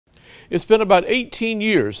It's been about 18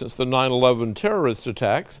 years since the 9/11 terrorist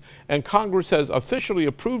attacks, and Congress has officially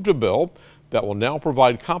approved a bill that will now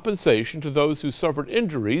provide compensation to those who suffered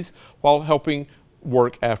injuries while helping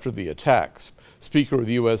work after the attacks. Speaker of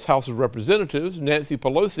the U.S. House of Representatives, Nancy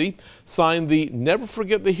Pelosi, signed the Never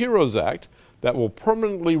Forget the Heroes Act that will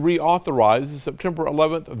permanently reauthorize the September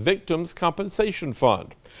 11th Victims' Compensation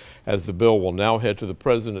Fund. As the bill will now head to the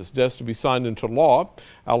president's desk to be signed into law,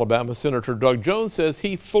 Alabama Senator Doug Jones says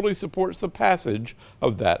he fully supports the passage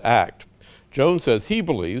of that act. Jones says he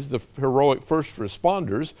believes the heroic first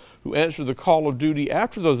responders who answered the call of duty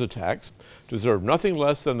after those attacks deserve nothing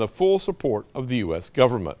less than the full support of the U.S.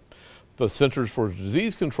 government. The Centers for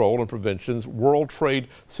Disease Control and Prevention's World Trade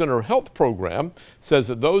Center Health Program says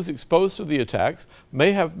that those exposed to the attacks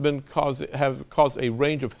may have caused a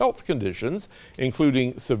range of health conditions,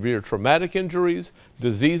 including severe traumatic injuries,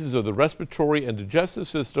 diseases of the respiratory and digestive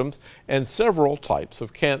systems, and several types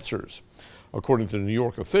of cancers. According to New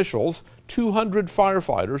York officials, 200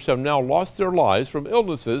 firefighters have now lost their lives from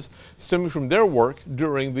illnesses stemming from their work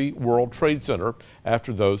during the World Trade Center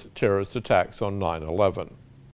after those terrorist attacks on 9/11.